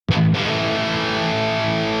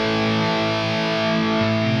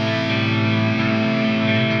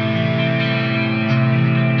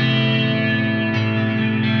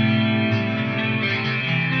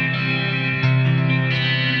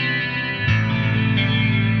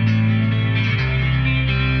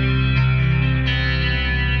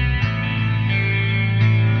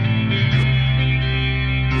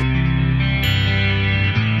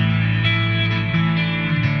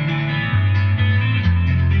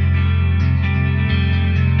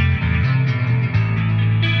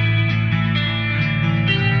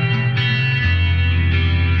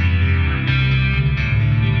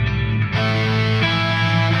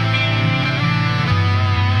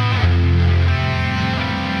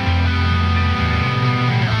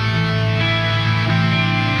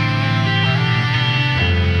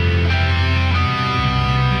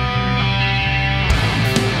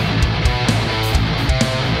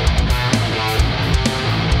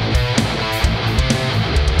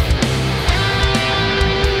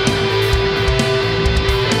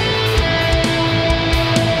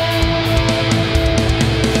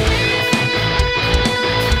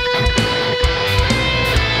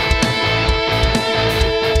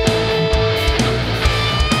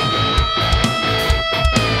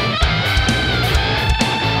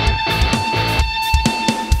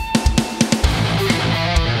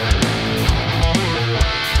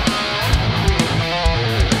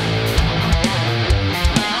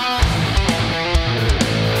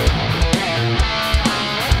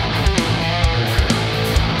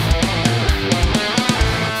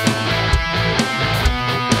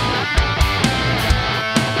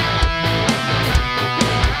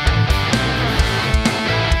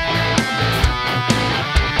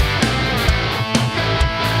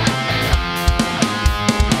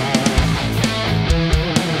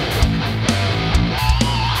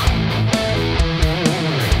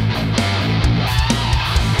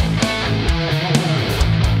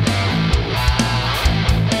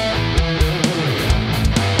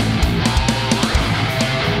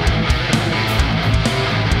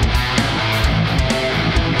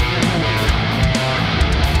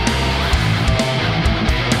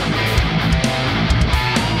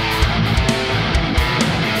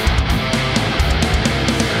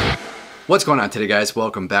What's going on today, guys?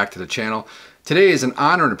 Welcome back to the channel. Today is an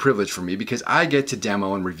honor and a privilege for me because I get to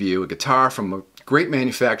demo and review a guitar from a great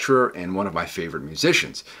manufacturer and one of my favorite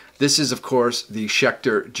musicians. This is, of course, the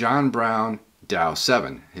Schecter Browne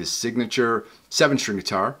TAO-7, his signature 7-string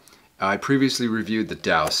guitar. I previously reviewed the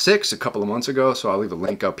TAO-6 a couple of months ago, so I'll leave a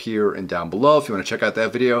link up here and down below if you want to check out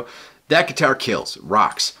that video. That guitar kills,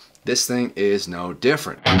 rocks. This thing is no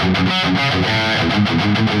different.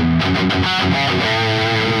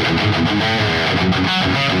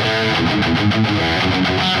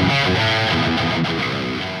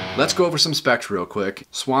 Let's go over some specs real quick.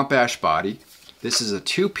 Swamp ash body. This is a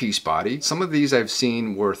 2-piece body. Some of these I've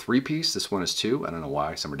seen were 3-piece. This one is 2. I don't know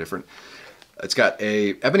why, some are different. It's got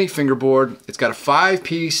a ebony fingerboard. It's got a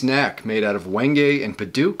 5-piece neck made out of wenge and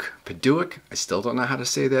paduak. I still don't know how to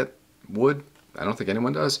say that wood. I don't think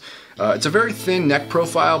anyone does. It's a very thin neck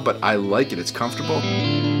profile, but I like it. It's comfortable.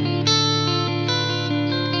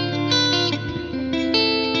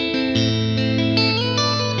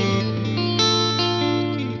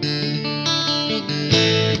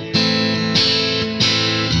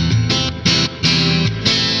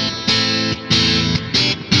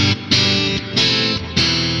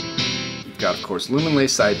 You've got, of course, lumen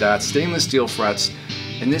lace side dots, stainless steel frets.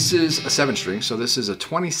 And this is a 7-string, so this is a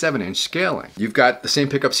 27-inch scaling. You've got the same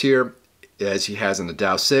pickups here as he has in the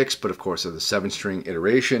TAO-6, but of course of the 7-string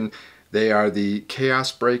iteration. They are the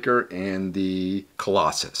Chaos Breaker and the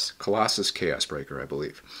Colossus Chaos Breaker, I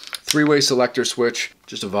believe. 3-way selector switch,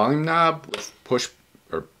 just a volume knob with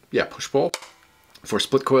push-pull for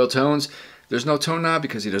split coil tones. There's no tone knob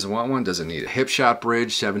because he doesn't want one. Doesn't need a hip shot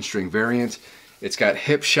bridge, 7-string variant. It's got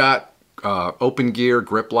hip shot open gear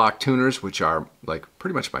grip lock tuners, which are like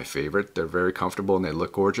pretty much my favorite. They're very comfortable and they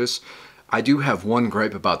look gorgeous. I do have one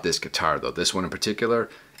gripe about this guitar though. This one in particular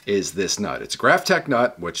is this nut. It's a Graphtec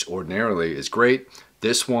nut, which ordinarily is great.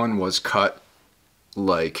 This one was cut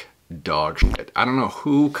like dog shit. I don't know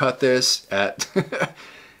who cut this at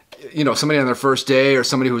you know, somebody on their first day or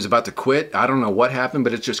somebody who was about to quit. I don't know what happened,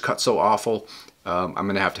 but it just cut so awful. I'm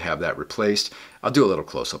gonna have to have that replaced. I'll do a little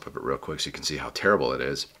close-up of it real quick so you can see how terrible it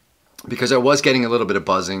is. Because I was getting a little bit of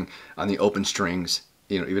buzzing on the open strings,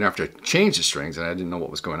 you know, even after I changed the strings, and I didn't know what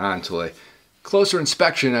was going on until a closer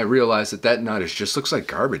inspection. I realized that that nut just looks like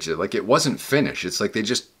garbage. Like it wasn't finished. It's like they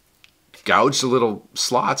just gouged the little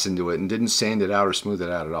slots into it and didn't sand it out or smooth it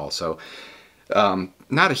out at all. So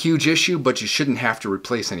not a huge issue, but you shouldn't have to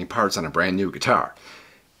replace any parts on a brand new guitar.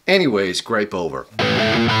 Anyways, gripe over.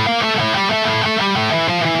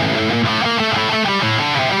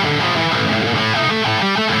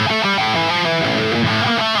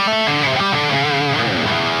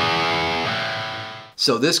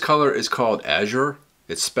 So this color is called Azure.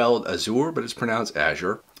 It's spelled Azure, but it's pronounced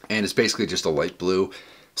Azure. And it's basically just a light blue,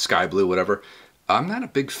 sky blue, whatever. I'm not a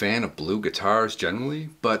big fan of blue guitars generally,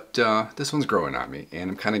 but this one's growing on me and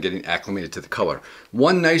I'm kind of getting acclimated to the color.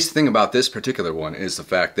 One nice thing about this particular one is the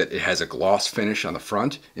fact that it has a gloss finish on the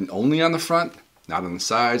front and only on the front, not on the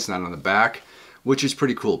sides, not on the back, which is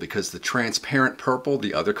pretty cool because the transparent purple,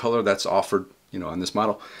 the other color that's offered, you know, on this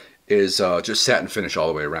model, is just satin finish all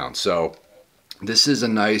the way around. So this is a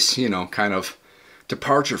nice, you know, kind of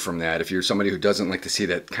departure from that if you're somebody who doesn't like to see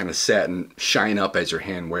that kind of satin shine up as your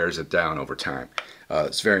hand wears it down over time.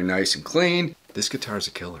 It's very nice and clean. This guitar is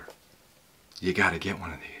a killer. You got to get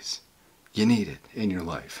one of these. You need it in your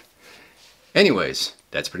life. Anyways,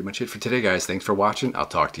 that's pretty much it for today, guys. Thanks for watching. I'll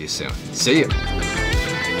talk to you soon. See ya.